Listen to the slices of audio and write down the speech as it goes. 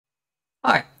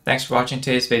Hi, thanks for watching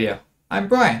today's video. I'm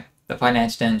Brian, the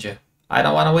Finance Ninja. I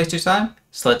don't want to waste your time,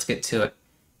 so let's get to it.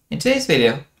 In today's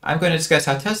video, I'm going to discuss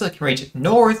how Tesla can reach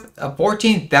north of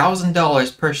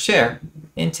 $14,000 per share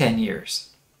in 10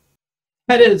 years.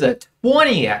 That is a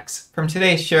 20x from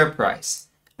today's share price.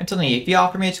 I'm telling you, if you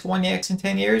offer me a 20x in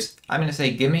 10 years, I'm going to say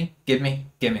gimme, gimme,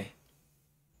 gimme.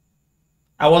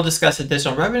 I will discuss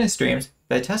additional revenue streams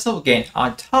that Tesla will gain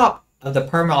on top of the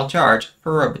per mile charge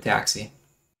for Robotaxi.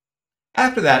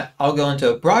 After that, I'll go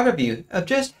into a broader view of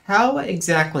just how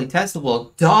exactly Tesla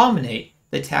will dominate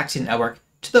the taxi network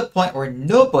to the point where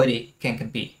nobody can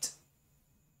compete.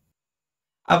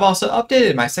 I've also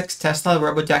updated my 6 Tesla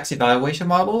Robotaxi valuation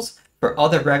models for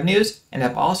other revenues and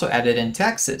have also added in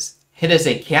taxes. It is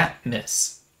a can't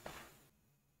miss.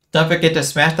 Don't forget to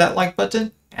smash that like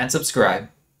button and subscribe.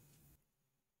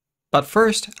 But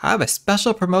first, I have a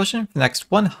special promotion for the next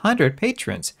 100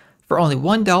 patrons. For only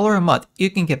 $1 a month, you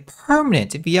can get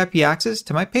permanent VIP access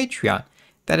to my Patreon.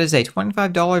 That is a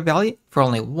 $25 value for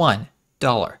only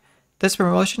 $1. This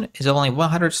promotion is only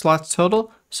 100 slots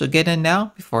total, so get in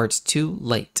now before it's too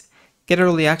late. Get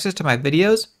early access to my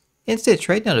videos, instant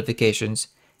trade notifications,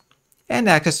 and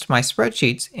access to my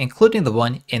spreadsheets, including the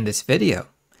one in this video.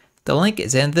 The link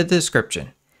is in the description.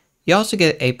 You also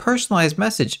get a personalized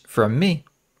message from me.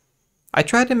 I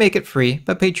tried to make it free,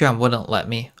 but Patreon wouldn't let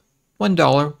me.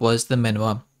 $1 was the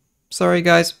minimum. Sorry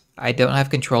guys, I don't have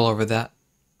control over that.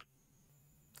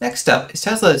 Next up is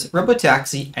Tesla's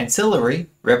Robotaxi ancillary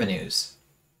revenues.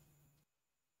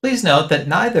 Please note that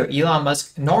neither Elon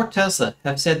Musk nor Tesla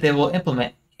have said they will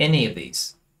implement any of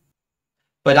these.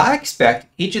 But I expect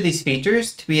each of these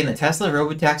features to be in the Tesla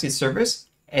Robotaxi service,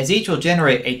 as each will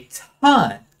generate a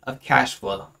ton of cash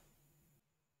flow.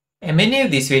 And many of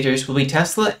these features will be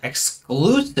Tesla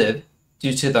exclusive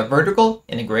due to the vertical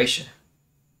integration.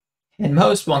 And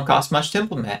most won't cost much to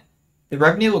implement. The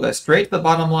revenue will go straight to the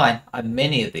bottom line on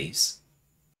many of these.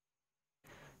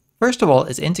 First of all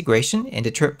is integration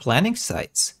into trip planning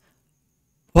sites.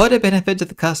 What a benefit to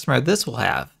the customer this will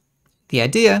have. The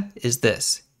idea is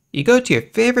this. You go to your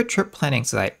favorite trip planning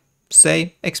site,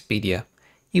 say Expedia.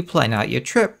 You plan out your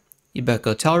trip. You book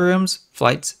hotel rooms,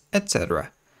 flights,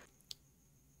 etc.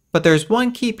 But there's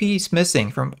one key piece missing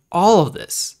from all of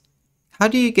this. How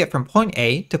do you get from point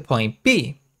A to point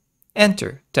B?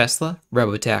 Enter Tesla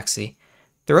Robotaxi.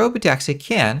 The Robotaxi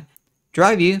can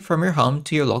drive you from your home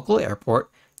to your local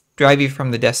airport, drive you from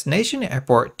the destination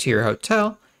airport to your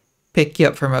hotel, pick you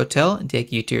up from hotel and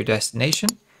take you to your destination,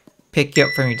 pick you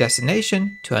up from your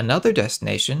destination to another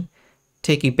destination,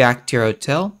 take you back to your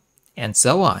hotel, and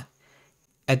so on.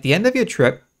 At the end of your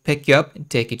trip, pick you up and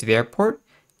take you to the airport,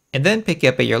 and then pick you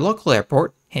up at your local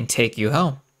airport and take you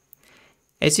home.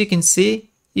 As you can see,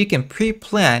 you can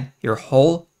pre-plan your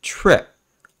whole trip,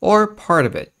 or part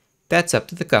of it. That's up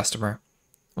to the customer.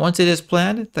 Once it is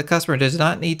planned, the customer does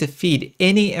not need to feed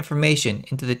any information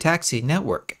into the taxi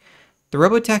network. The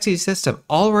Robotaxi system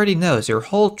already knows your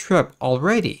whole trip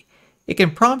already. It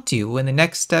can prompt you when the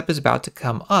next step is about to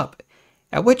come up,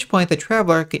 at which point the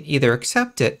traveler can either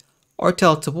accept it or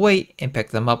tell it to wait and pick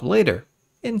them up later,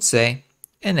 in say,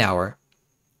 an hour.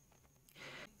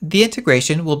 The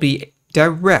integration will be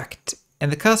direct,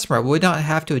 and the customer would not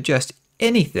have to adjust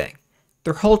anything.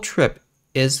 Their whole trip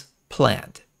is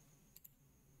planned.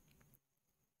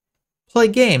 Play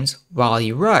games while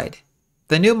you ride.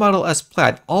 The new Model S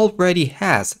Plaid already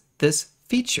has this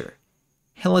feature.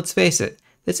 And let's face it,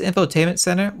 this infotainment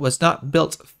center was not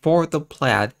built for the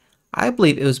Plaid. I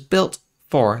believe it was built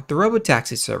for the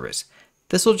Robotaxi service.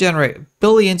 This will generate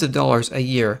billions of dollars a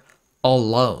year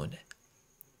alone.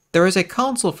 There is a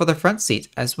console for the front seats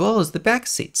as well as the back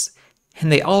seats,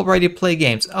 and they already play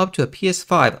games up to a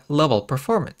PS5 level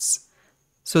performance.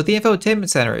 So the infotainment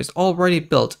center is already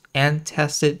built and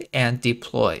tested and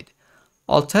deployed.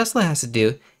 All Tesla has to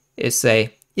do is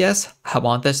say, yes, I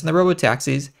want this in the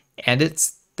Robotaxis, and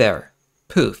it's there.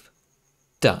 Poof.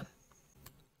 Done.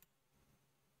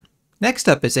 Next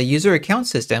up is a user account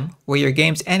system where your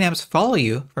games and apps follow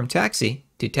you from taxi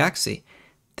to taxi.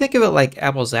 Think of it like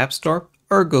Apple's App Store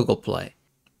or Google Play.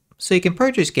 So you can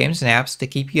purchase games and apps to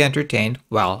keep you entertained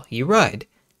while you ride.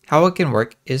 How it can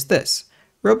work is this.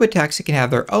 Robotaxi can have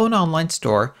their own online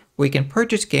store where you can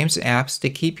purchase games and apps to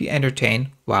keep you entertained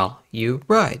while you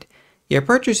ride. Your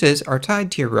purchases are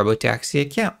tied to your Robotaxi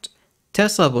account.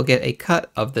 Tesla will get a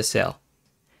cut of the sale.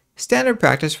 Standard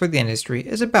practice for the industry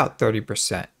is about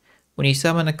 30%. When you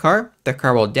summon a car, the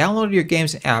car will download your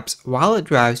games and apps while it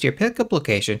drives to your pickup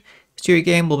location, so your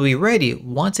game will be ready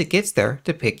once it gets there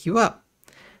to pick you up.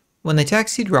 When the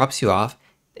taxi drops you off,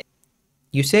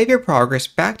 you save your progress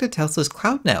back to Tesla's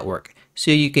cloud network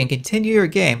so you can continue your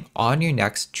game on your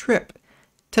next trip.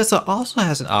 Tesla also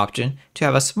has an option to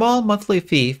have a small monthly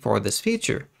fee for this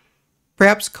feature.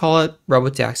 Perhaps call it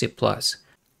Robotaxi Plus,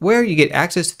 where you get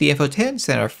access to the infotainment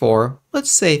center for,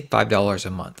 let's say, $5 a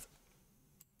month.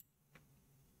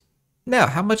 Now,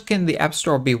 how much can the App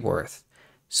Store be worth?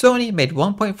 Sony made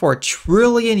 1.4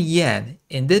 trillion yen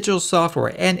in digital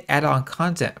software and add-on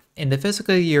content in the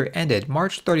fiscal year ended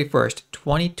March 31st,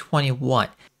 2021.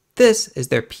 This is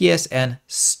their PSN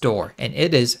store, and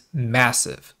it is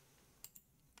massive.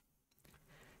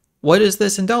 What is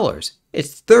this in dollars?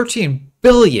 It's 13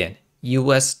 billion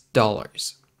US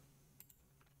dollars.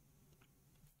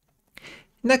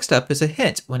 Next up is a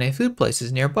hint when a food place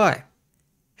is nearby.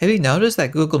 Have you noticed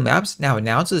that Google Maps now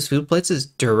announces food places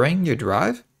during your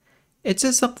drive? It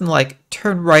says something like,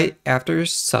 turn right after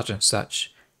such and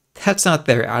such. That's not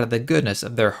there out of the goodness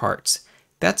of their hearts.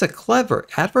 That's a clever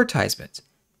advertisement.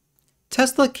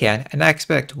 Tesla can, and I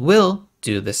expect will,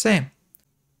 do the same.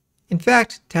 In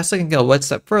fact, Tesla can go one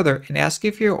step further and ask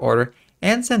you for your order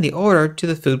and send the order to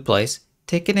the food place,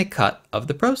 taking a cut of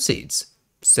the proceeds,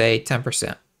 say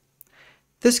 10%.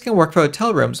 This can work for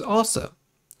hotel rooms also.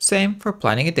 Same for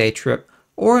planning a day trip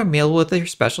or a meal with your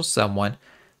special someone,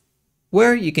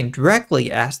 where you can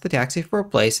directly ask the taxi for a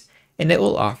place and it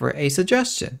will offer a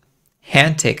suggestion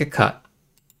and take a cut.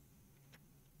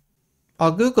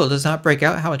 While Google does not break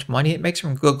out how much money it makes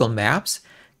from Google Maps,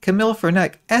 Camille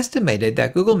Ferneck estimated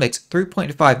that Google makes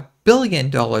 $3.5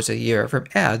 billion a year from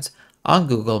ads on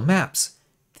Google Maps.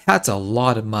 That's a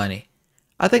lot of money.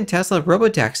 I think Tesla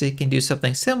Robotaxi can do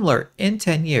something similar in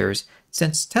 10 years,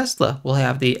 since Tesla will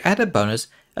have the added bonus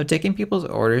of taking people's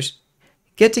orders,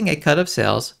 getting a cut of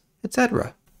sales,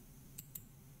 etc.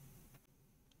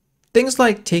 Things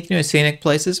like taking to a scenic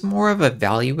place is more of a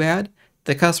value add.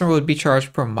 The customer would be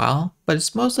charged per mile, but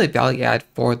it's mostly a value add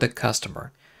for the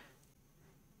customer.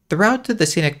 The route to the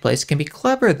scenic place can be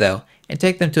clever though, and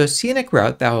take them to a scenic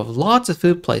route that will have lots of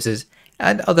food places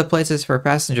and other places for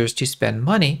passengers to spend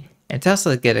money, and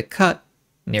Tesla get a cut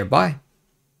nearby.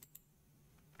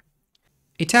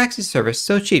 A taxi service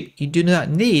so cheap you do not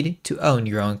need to own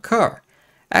your own car.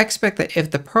 I expect that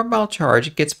if the per mile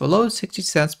charge gets below 60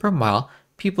 cents per mile,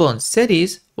 people in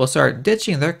cities will start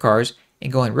ditching their cars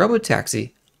and going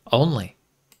Robotaxi only.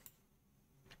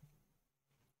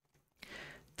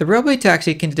 The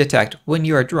Robotaxi can detect when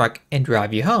you are drunk and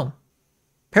drive you home.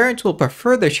 Parents will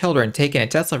prefer their children taking a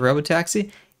Tesla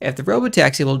Robotaxi if the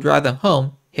Robotaxi will drive them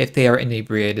home if they are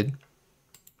inebriated.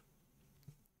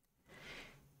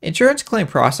 Insurance claim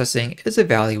processing is a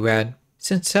value add.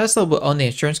 Since Tesla will own the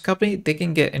insurance company, they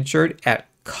can get insured at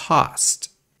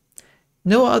cost.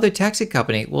 No other taxi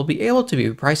company will be able to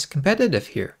be price competitive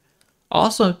here.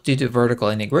 Also, due to vertical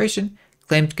integration,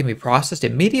 claims can be processed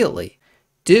immediately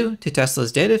due to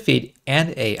Tesla's data feed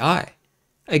and AI.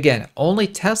 Again, only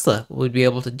Tesla would be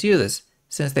able to do this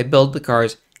since they build the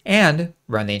cars and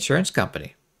run the insurance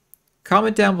company.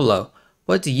 Comment down below,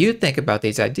 what do you think about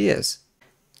these ideas?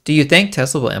 Do you think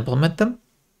Tesla will implement them?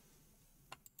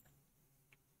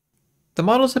 The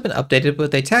models have been updated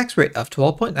with a tax rate of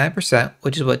 12.9%,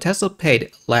 which is what Tesla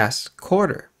paid last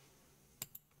quarter.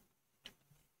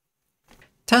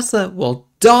 Tesla will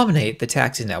dominate the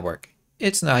taxi network.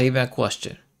 It's not even a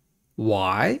question.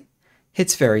 Why?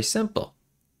 It's very simple.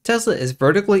 Tesla is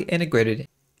vertically integrated,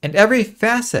 and every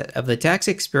facet of the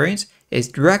taxi experience is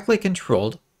directly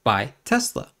controlled by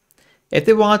Tesla. If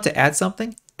they want to add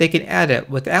something, they can add it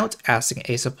without asking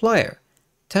a supplier.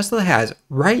 Tesla has,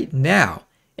 right now,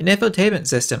 an infotainment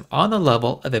system on the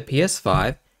level of a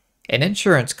PS5, an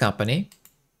insurance company,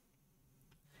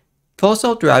 full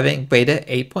self-driving beta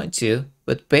 8.2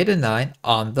 with beta 9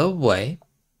 on the way.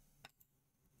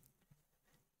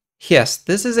 Yes,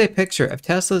 this is a picture of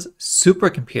Tesla's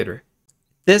supercomputer.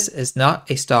 This is not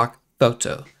a stock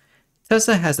photo.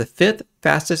 Tesla has the 5th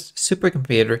fastest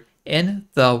supercomputer in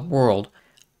the world,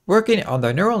 working on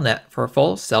their neural net for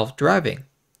full self-driving.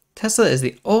 Tesla is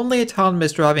the only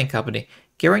autonomous driving company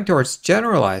gearing towards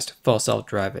generalized full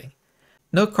self-driving.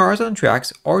 No cars on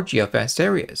tracks or geofenced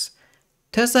areas.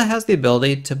 Tesla has the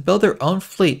ability to build their own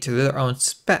fleet to their own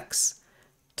specs.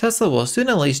 Tesla will soon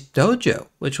unleash Dojo,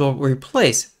 which will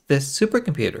replace this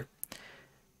supercomputer.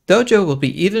 Dojo will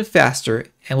be even faster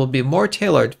and will be more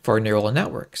tailored for neural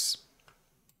networks.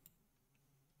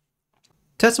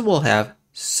 Tesla will have,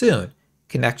 soon,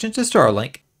 connection to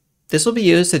Starlink. This will be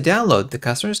used to download the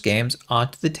customer's games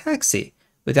onto the taxi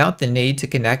without the need to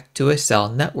connect to a cell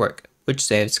network, which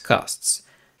saves costs.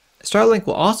 Starlink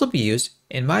will also be used,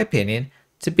 in my opinion,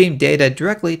 to beam data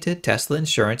directly to Tesla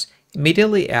insurance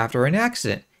immediately after an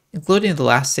accident, including the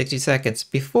last 60 seconds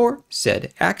before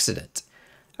said accident.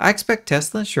 I expect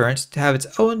Tesla Insurance to have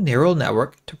its own neural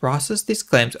network to process these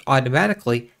claims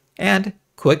automatically and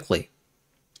quickly.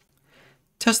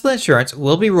 Tesla Insurance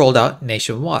will be rolled out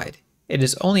nationwide. It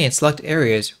is only in select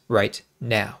areas right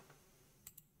now.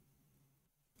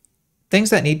 Things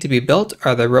that need to be built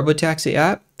are the Robotaxi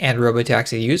app and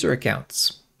Robotaxi user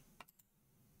accounts.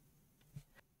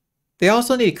 They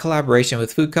also need collaboration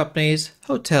with food companies,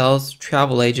 hotels,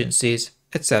 travel agencies,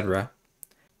 etc.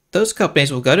 Those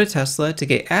companies will go to Tesla to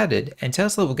get added, and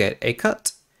Tesla will get a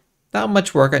cut. Not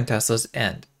much work on Tesla's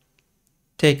end.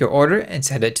 Take your order and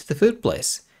send it to the food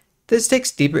place. This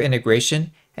takes deeper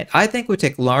integration, and I think would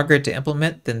take longer to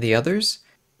implement than the others,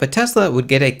 but Tesla would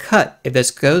get a cut if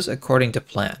this goes according to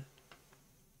plan.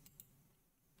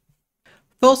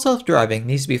 Full self-driving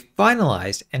needs to be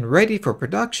finalized and ready for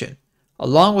production,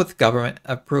 along with government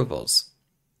approvals.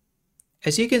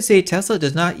 As you can see, Tesla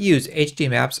does not use HD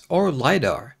maps or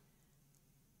LiDAR.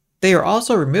 They are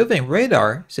also removing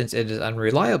radar since it is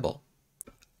unreliable.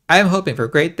 I am hoping for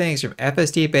great things from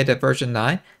FSD Beta version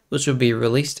 9, which will be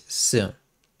released soon.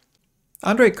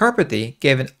 Andre Karpathy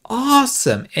gave an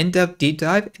awesome in-depth deep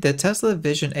dive into Tesla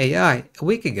Vision AI a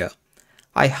week ago.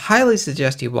 I highly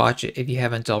suggest you watch it if you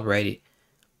haven't already.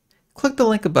 Click the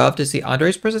link above to see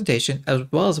Andre's presentation as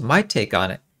well as my take on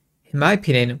it. In my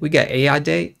opinion, we got AI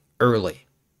Day early.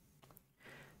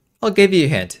 I'll give you a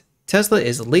hint. Tesla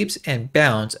is leaps and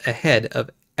bounds ahead of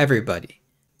everybody.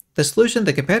 The solution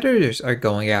the competitors are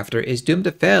going after is doomed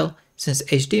to fail since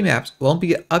HD maps won't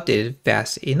be updated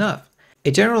fast enough.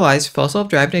 A generalized full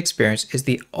self-driving experience is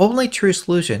the only true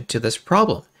solution to this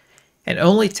problem, and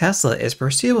only Tesla is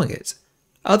pursuing it.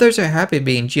 Others are happy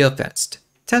being geofenced.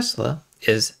 Tesla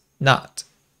is not.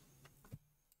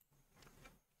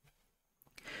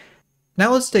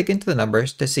 Now let's dig into the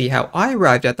numbers to see how I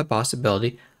arrived at the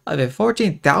possibility of a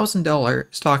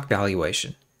 $14,000 stock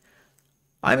valuation.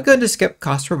 I'm going to skip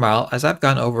cost per mile as I've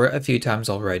gone over it a few times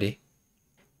already.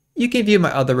 You can view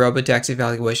my other Robotaxi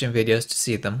valuation videos to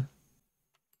see them.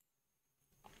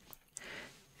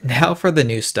 Now for the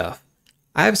new stuff.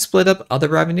 I have split up other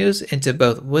revenues into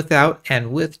both without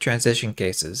and with transition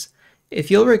cases.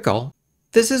 If you'll recall,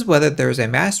 this is whether there is a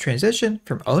mass transition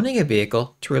from owning a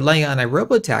vehicle to relying on a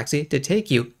Robotaxi to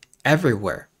take you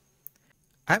everywhere.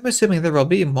 I'm assuming there will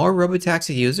be more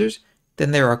Robotaxi users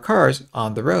than there are cars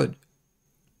on the road,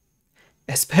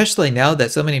 especially now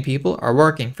that so many people are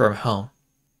working from home.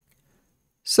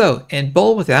 So, in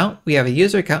bold without, we have a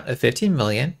user count of 15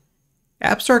 million,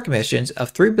 App Store commissions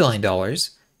of $3 billion,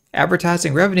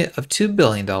 advertising revenue of $2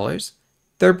 billion,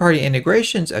 third-party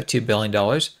integrations of $2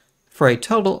 billion, for a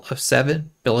total of $7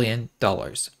 billion.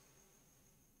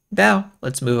 Now,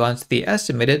 let's move on to the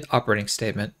estimated operating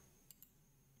statement.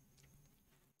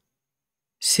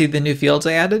 See the new fields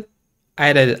I added? I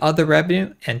added other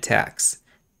revenue and tax.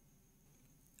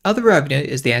 Other revenue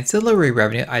is the ancillary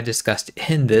revenue I discussed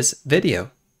in this video.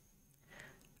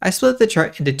 I split the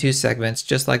chart into two segments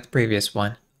just like the previous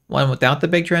one without the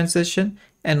big transition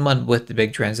and one with the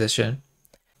big transition.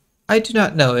 I do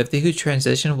not know if the huge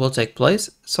transition will take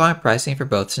place, so I'm pricing for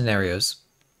both scenarios.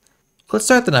 Let's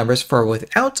start the numbers for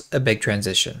without a big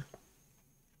transition.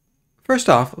 First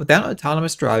off, without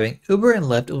autonomous driving, Uber and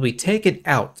Lyft will be taken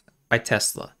out by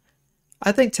Tesla.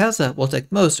 I think Tesla will take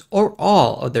most or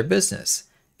all of their business,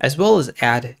 as well as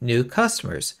add new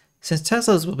customers, since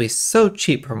Teslas will be so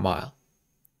cheap per mile.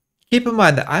 Keep in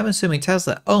mind that I'm assuming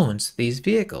Tesla owns these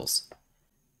vehicles.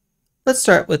 Let's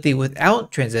start with the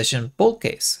without transition bull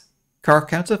case. Car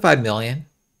counts of 5 million,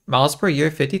 miles per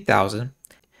year 50,000.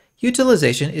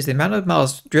 Utilization is the amount of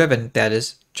miles driven that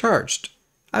is charged.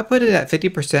 I put it at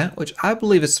 50%, which I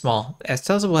believe is small, as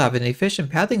Tesla will have an efficient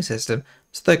pathing system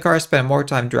so the cars spend more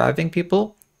time driving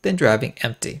people than driving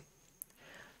empty.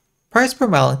 Price per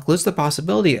mile includes the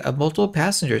possibility of multiple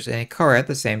passengers in a car at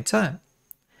the same time.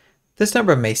 This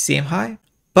number may seem high,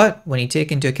 but when you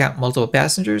take into account multiple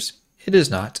passengers, it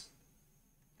is not.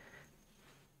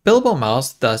 Billable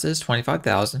miles thus is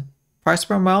 25,000, price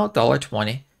per mile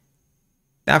 $1.20.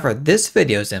 Now for this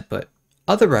video's input,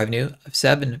 other revenue of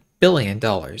 $7 billion.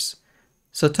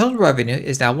 So total revenue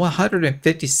is now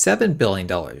 $157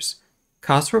 billion.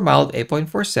 Cost per mile of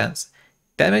 8.4 cents.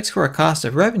 That makes for a cost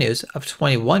of revenues of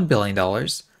 $21 billion.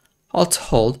 All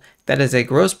told, that is a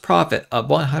gross profit of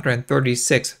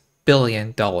 $136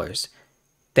 billion.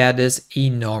 That is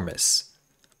enormous.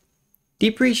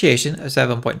 Depreciation of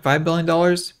 $7.5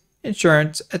 billion,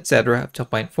 insurance, etc. of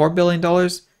 $2.4 billion,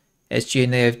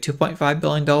 SG&A of $2.5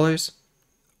 billion,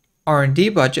 R&D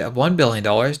budget of $1 billion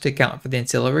to account for the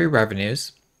ancillary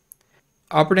revenues,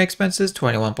 operating expenses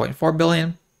 $21.4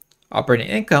 billion, operating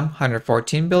income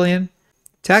 $114 billion,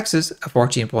 taxes of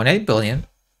 $14.8 billion,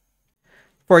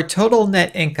 for a total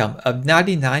net income of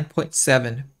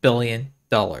 $99.7 billion.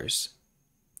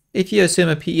 If you assume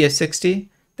a PE of 60,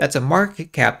 that's a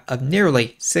market cap of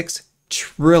nearly $6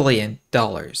 trillion.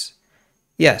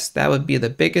 Yes, that would be the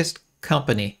biggest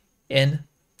company in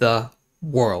the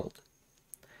world.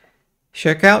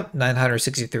 Share count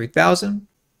 963,000.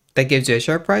 That gives you a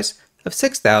share price of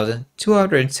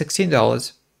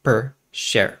 $6,216 per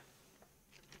share.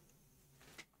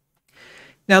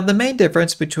 Now, the main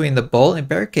difference between the bull and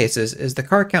bear cases is the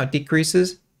car count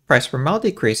decreases, price per mile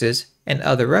decreases, and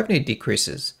other revenue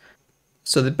decreases.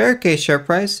 So the bear case share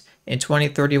price in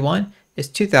 2031 is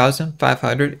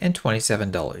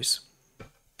 $2,527.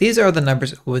 These are the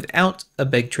numbers without a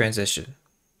big transition.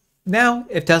 Now,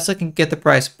 if Tesla can get the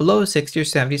price below 60 or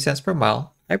 70 cents per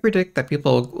mile, I predict that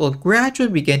people will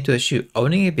gradually begin to eschew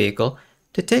owning a vehicle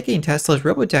to taking Tesla's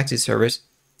Robotaxi service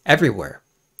everywhere.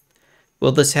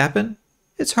 Will this happen?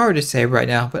 It's hard to say right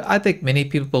now, but I think many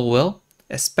people will,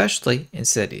 especially in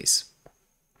cities.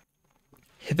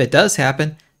 If it does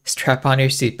happen, strap on your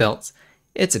seatbelts.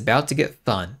 It's about to get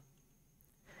fun.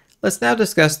 Let's now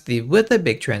discuss the with a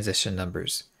big transition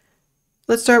numbers.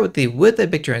 Let's start with the with a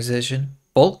big transition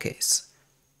bull case.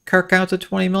 Car count of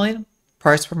 20 million,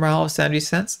 price per mile of 70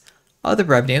 cents, other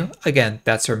revenue, again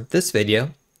that's from this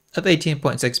video, of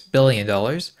 $18.6 billion,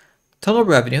 total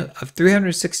revenue of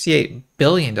 $368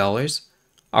 billion,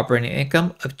 operating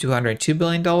income of $202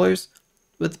 billion,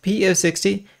 with a PE of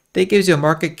 60, that gives you a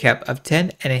market cap of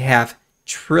 $10.5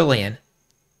 trillion,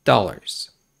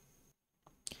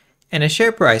 and a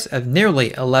share price of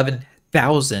nearly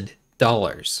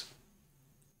 $11,000.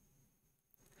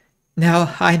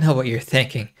 Now, I know what you're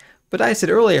thinking, but I said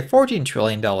earlier $14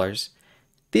 trillion.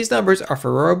 These numbers are for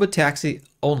Robotaxi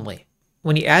only.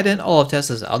 When you add in all of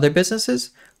Tesla's other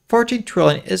businesses, $14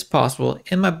 trillion is possible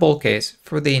in my bull case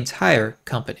for the entire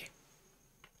company.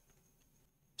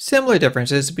 Similar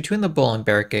differences between the bull and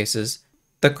bear cases: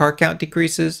 the car count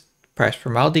decreases, price per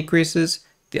mile decreases,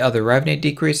 the other revenue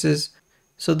decreases,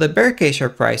 so the bear case share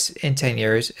price in 10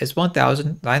 years is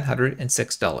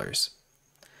 $1,906.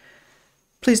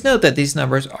 Please note that these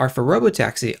numbers are for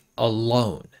Robotaxi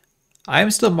alone. I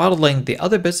am still modeling the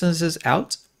other businesses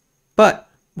out, but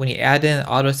when you add in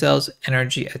auto sales,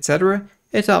 energy, etc.,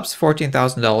 it tops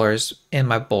 $14,000 in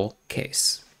my bull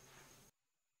case.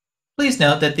 Please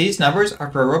note that these numbers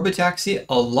are for Robotaxi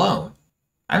alone.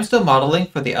 I'm still modeling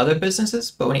for the other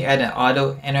businesses, but when you add in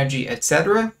auto, energy,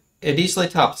 etc., it easily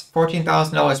tops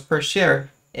 $14,000 per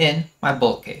share in my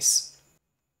bull case.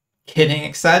 Getting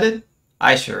excited?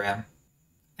 I sure am.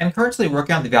 I'm currently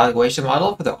working on the valuation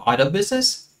model for the auto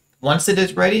business. Once it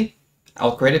is ready,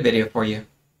 I'll create a video for you.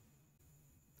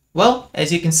 Well,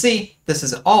 as you can see, this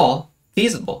is all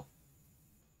feasible.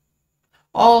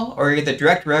 All are either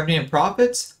direct revenue and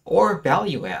profits or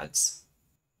value adds.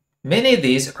 Many of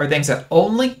these are things that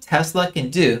only Tesla can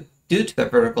do due to their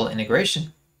vertical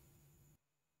integration.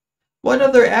 What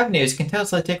other avenues can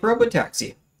Tesla take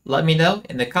Robotaxi? Let me know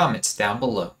in the comments down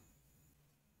below.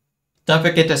 Don't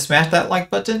forget to smash that like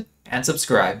button and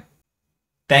subscribe.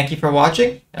 Thank you for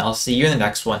watching, and I'll see you in the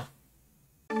next one.